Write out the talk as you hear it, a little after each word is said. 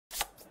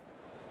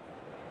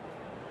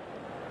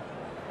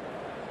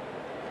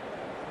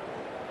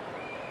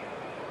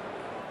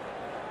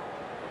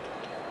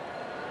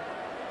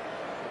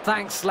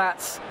Thanks,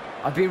 Slats.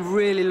 I've been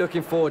really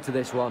looking forward to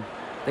this one.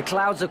 The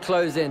clouds are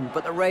closed in,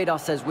 but the radar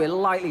says we're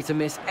likely to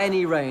miss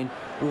any rain.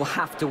 We'll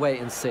have to wait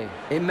and see.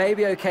 It may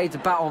be okay to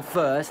bat on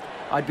first.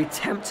 I'd be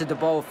tempted to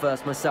bowl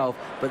first myself,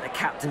 but the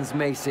captains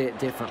may see it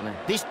differently.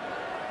 This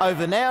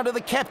over now to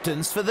the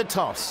captains for the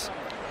toss.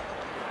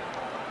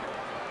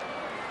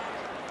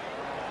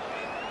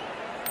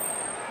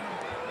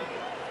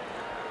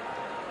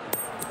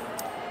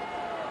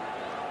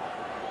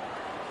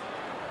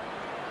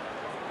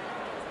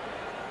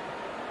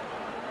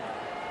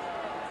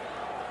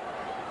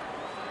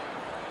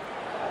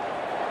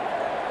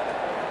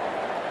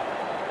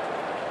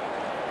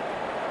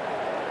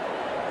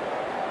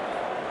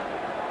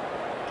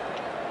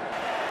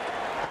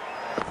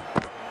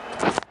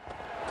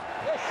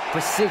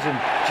 Precision,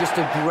 just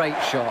a great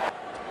shot.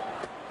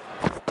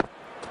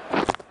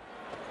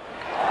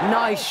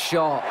 Nice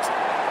shot.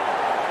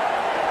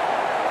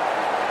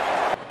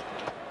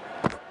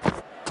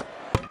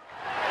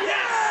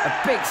 A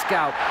big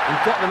scout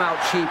and got them out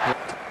cheaply.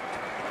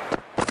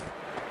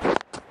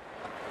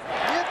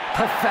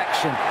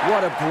 Perfection,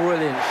 what a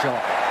brilliant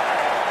shot.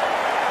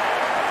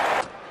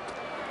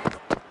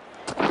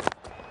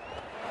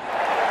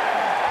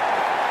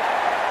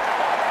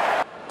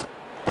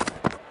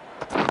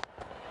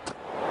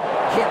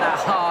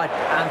 Hard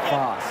and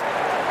fast.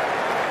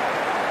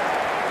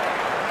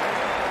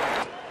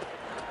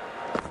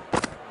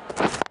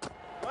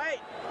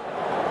 Wait.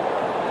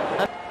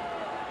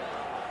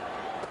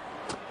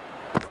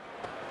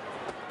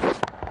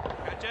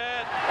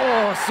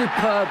 Oh,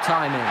 superb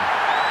timing.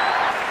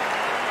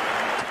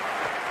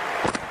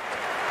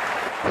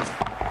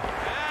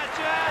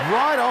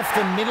 Right off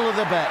the middle of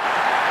the bat.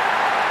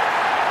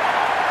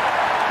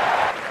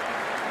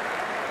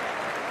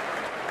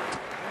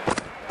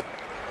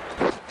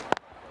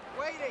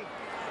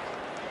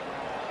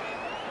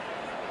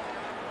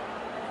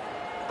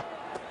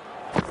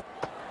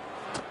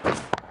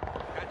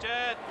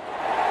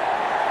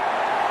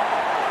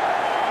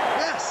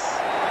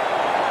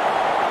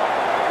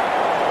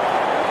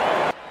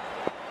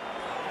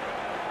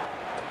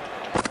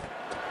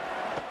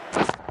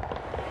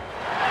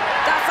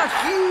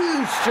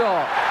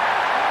 Shot.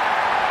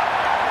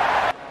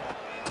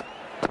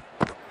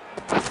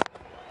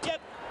 Yep.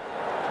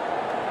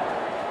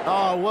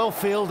 Oh, well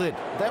fielded.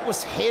 That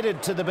was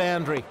headed to the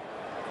boundary.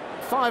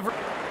 5.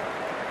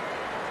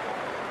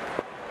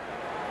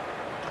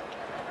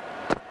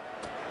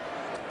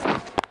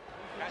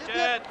 Catch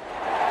it.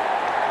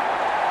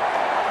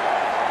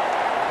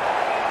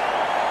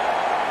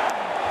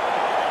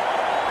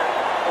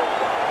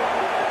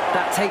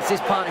 That takes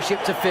his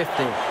partnership to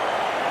 50.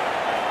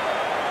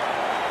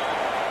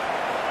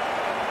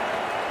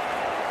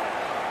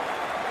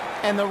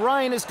 And the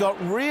rain has got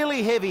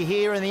really heavy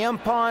here, and the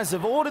umpires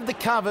have ordered the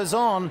covers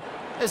on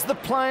as the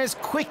players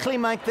quickly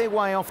make their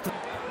way off the...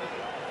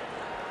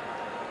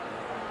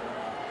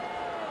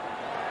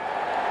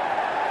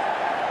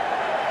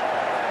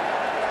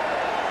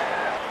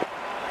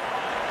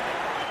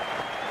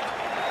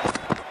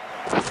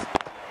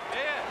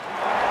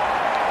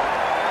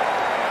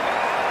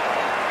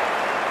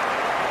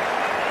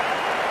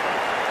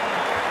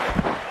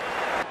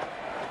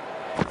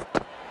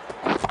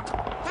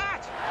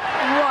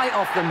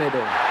 Off the middle.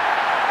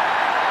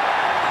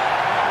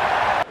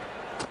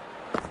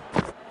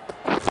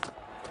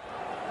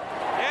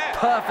 Yeah.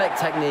 Perfect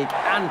technique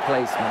and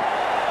placement.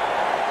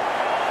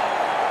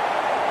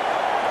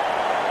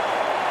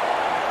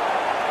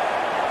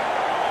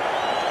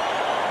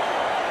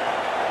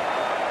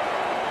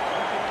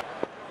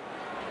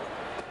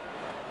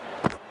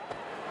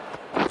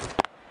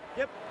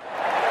 Yep.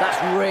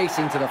 That's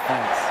racing to the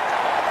fence.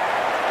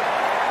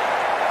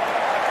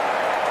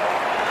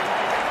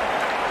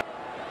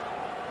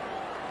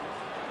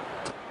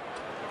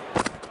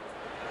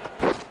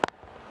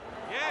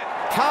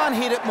 Can't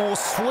hit it more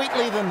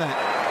sweetly than that.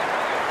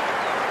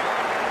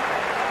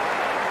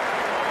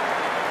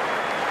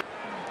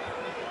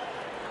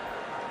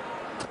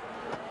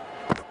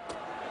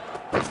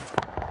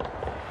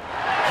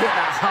 Hit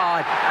that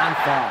hard and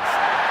fast.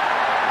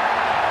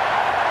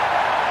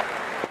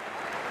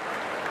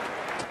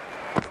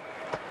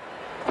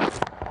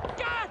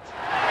 Got!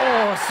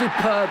 Oh,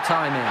 superb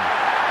timing.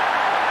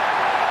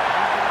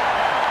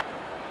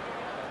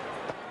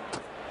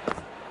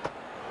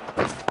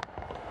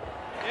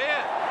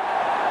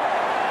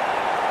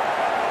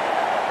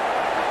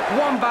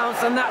 One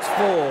bounce and that's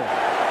 4.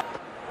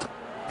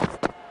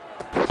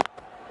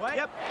 Wait.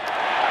 Yep.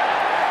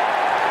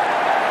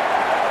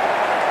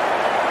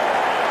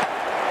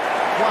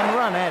 One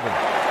run added.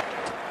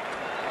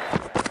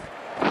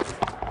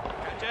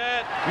 Catch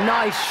it.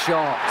 Nice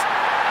shot.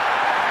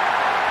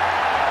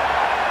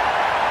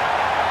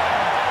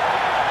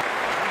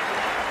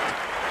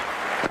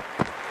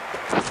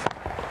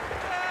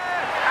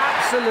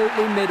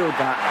 Absolutely middled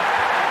that.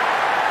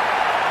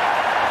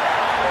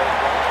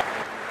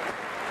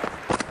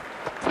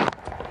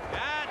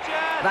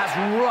 That's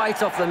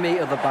right off the meat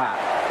of the bat.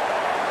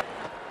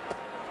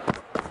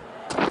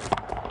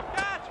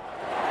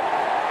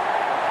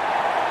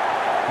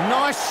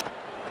 Nice.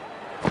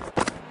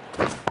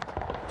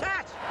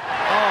 Catch!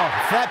 Oh,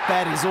 that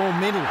bat is all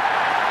middle.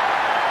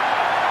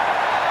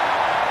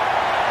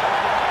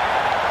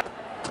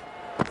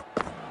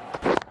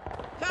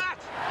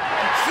 Catch!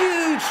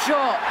 Huge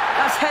shot.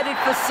 That's headed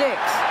for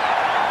 6.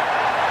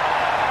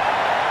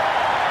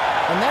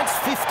 And that's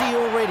 50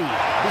 already.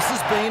 This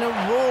has been a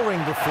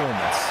roaring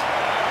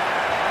performance.